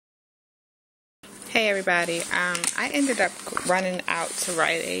Hey everybody, I ended up running out to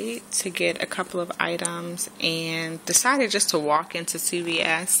Rite to get a couple of items and decided just to walk into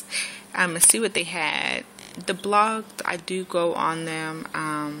CVS and see what they had. The blog, I do go on them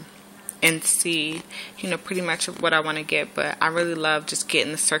and see, pretty much what I want to get, but I really love just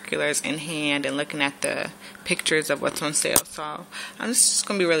getting the circulars in hand and looking at the pictures of what's on sale. So this is just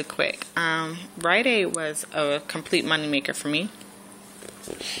going to be really quick. Rite was a complete moneymaker for me.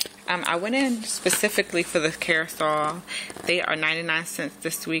 I went in specifically for the carousel. They are 99 cents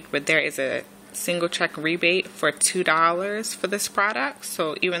this week, but there is a single check rebate for $2 for this product.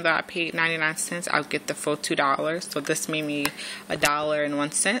 So even though I paid 99 cents, I'll get the full $2. So this made me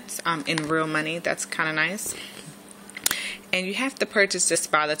 $1.01 in real money. That's kind of nice. And you have to purchase this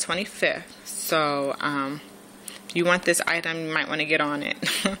by the 25th. So if you want this item, you might want to get on it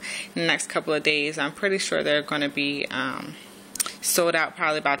in the next couple of days. I'm pretty sure they're going to be sold out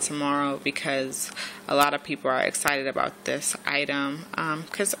probably by tomorrow because a lot of people are excited about this item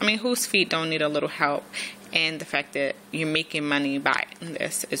because whose feet don't need a little help, and the fact that you're making money buying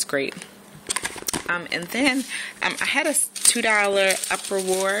this is great. And then I had a $2 up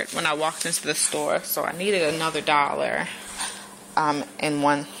reward when I walked into the store, so I needed another $1 and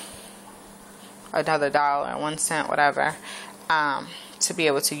 1 cent, whatever, to be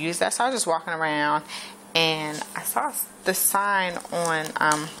able to use that. So I was just walking around and I saw the sign on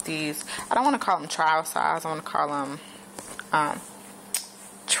these, I don't want to call them trial size, I want to call them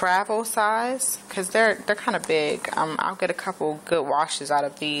travel size, because they're kind of big. I'll get a couple good washes out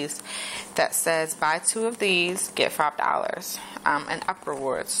of these that says buy 2 of these, get $5 and up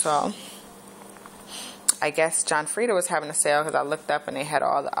rewards. So I guess John Frieda was having a sale because I looked up and they had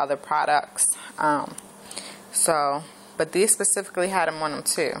all the other products. But these specifically had them on them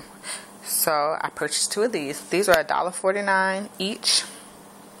too. So I purchased 2 of these. These are $1.49 each,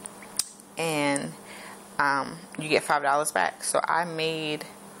 and you get $5 back. So I made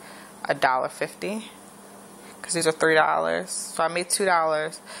 $1.50 because these are $3. So I made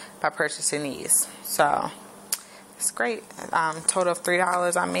 $2 by purchasing these. So it's great. Total of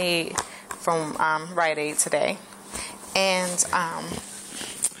 $3 I made from Rite today. And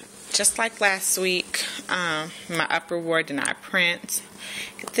just like last week, my up reward did not print.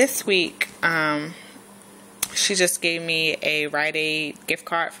 This week, she just gave me a Rite gift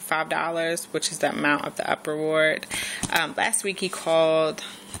card for $5, which is the amount of the up reward. Last week, he called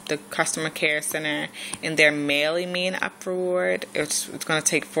the customer care center, and they're mailing me an up reward. It's going to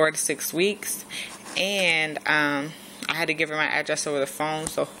take 4 to 6 weeks, and I had to give her my address over the phone,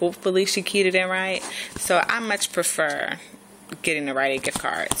 so hopefully she keyed it in right. So I much prefer getting the Rite gift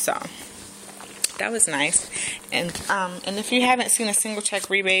card. So that was nice. And if you haven't seen a single check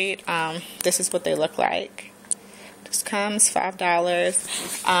rebate, this is what they look like. This comes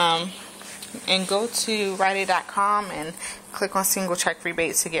 $5. And go to Rite.com and click on single check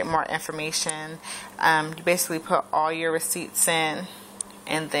rebate to get more information. You basically put all your receipts in,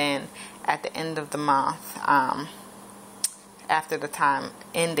 and then at the end of the month, after the time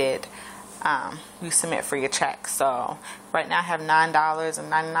ended, you submit for your check. So right now I have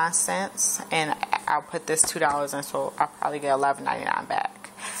 $9.99, and I'll put this $2 in, so I'll probably get $11.99 back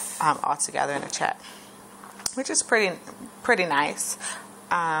altogether in a check, which is pretty nice.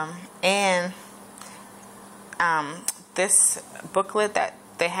 And this booklet that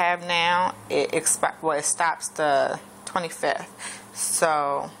they have now, it stops the 25th.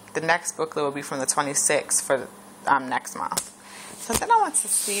 So the next booklet will be from the 26th for next month. So then I went to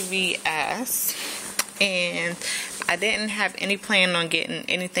CVS, and I didn't have any plan on getting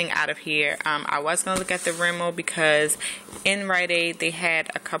anything out of here. I was going to look at the Remo because in Rite they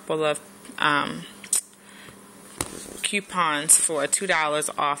had a couple of coupons for $2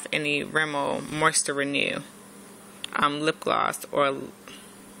 off any Remo Moisture Renew lip gloss or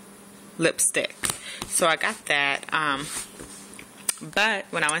lipstick. So I got that. But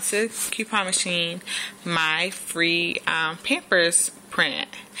when I went to the coupon machine, my free Pampers print.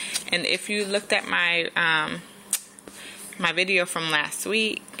 And if you looked at my my video from last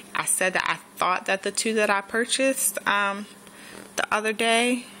week, I said that I thought that the 2 that I purchased the other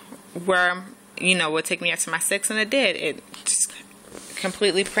day were, would take me up to my 6, and it did. It just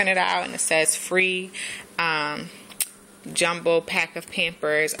completely printed out, and it says free jumbo pack of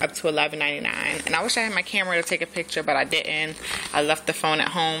Pampers up to $11.99. And I wish I had my camera to take a picture, but I didn't. I left the phone at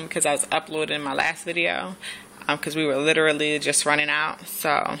home because I was uploading my last video because we were literally just running out.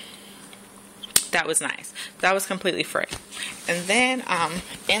 So that was nice. That was completely free. And then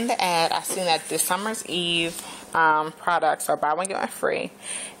in the ad, I seen that this Summer's Eve products are buy one get one free.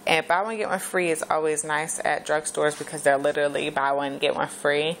 And buy one get one free is always nice at drugstores because they're literally buy one get one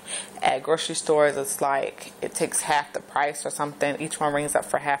free. At grocery stores, it's like it takes half the price or something. Each one rings up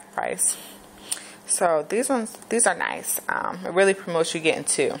for half price. So these are nice. It really promotes you getting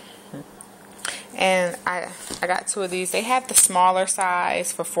two. And I got two of these. They have the smaller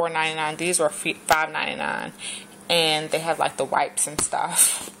size for $4.99. These were $5.99, and they have like the wipes and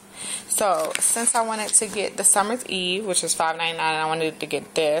stuff. So since I wanted to get the Summer's Eve, which is $5.99, and I wanted to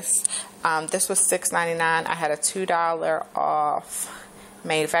get this, this was $6.99. I had a $2 off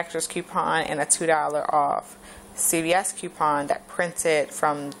manufacturer's coupon and a $2 off CVS coupon that printed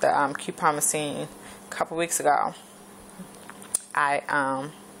from the coupon machine a couple weeks ago. I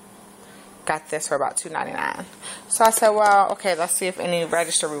got this for about $2.99. So I said, well, okay, let's see if any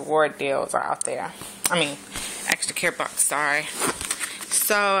register reward deals are out there. I mean, extra care bucks, sorry.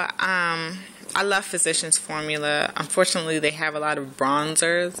 So, I love Physicians Formula. Unfortunately, they have a lot of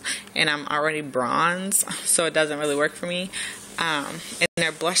bronzers, and I'm already bronze, so it doesn't really work for me. And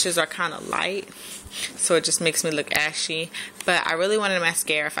their blushes are kind of light, so it just makes me look ashy. But I really wanted a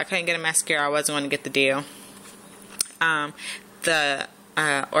mascara. If I couldn't get a mascara, I wasn't going to get the deal. The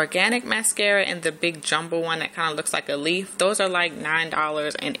organic mascara and the big jumbo one that kind of looks like a leaf, those are like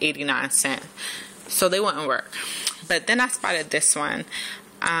 $9.89. So they wouldn't work. But then I spotted this one.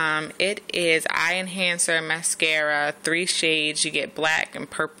 It is Eye Enhancer Mascara, 3 shades. You get black and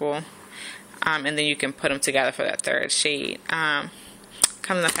purple. And then you can put them together for that third shade. Comes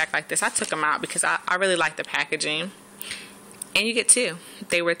in a pack like this. I took them out because I really like the packaging. And you get two.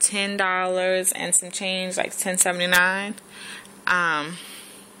 They were $10 and some change, like $10.79.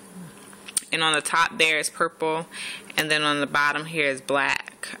 And on the top there is purple, and then on the bottom here is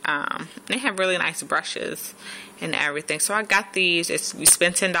black. They have really nice brushes and everything. So I got these. You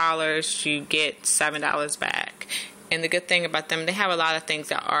spend $10, you get $7 back. And the good thing about them, they have a lot of things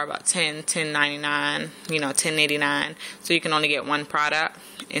that are about $10.99, $10.89. So you can only get one product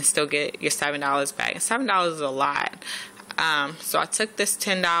and still get your $7 back. And $7 is a lot. So I took this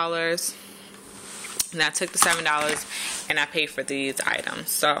 $10, and I took the $7, and I paid for these items.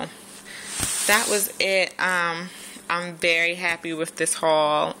 So that was it. I'm very happy with this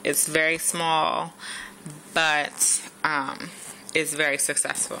haul. It's very small, but it's very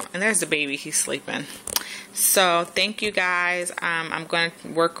successful. And there's the baby. He's sleeping. So thank you guys. I'm going to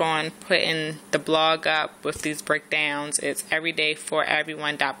work on putting the blog up with these breakdowns. It's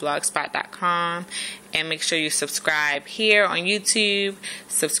everydayforeveryone.blogspot.com. And make sure you subscribe here on YouTube,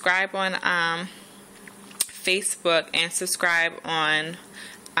 subscribe on Facebook, and subscribe on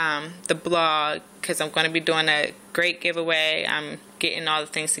the blog, because I'm going to be doing a great giveaway. I'm getting all the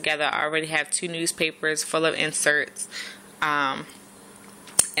things together. I already have 2 newspapers full of inserts.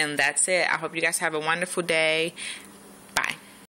 And that's it. I hope you guys have a wonderful day.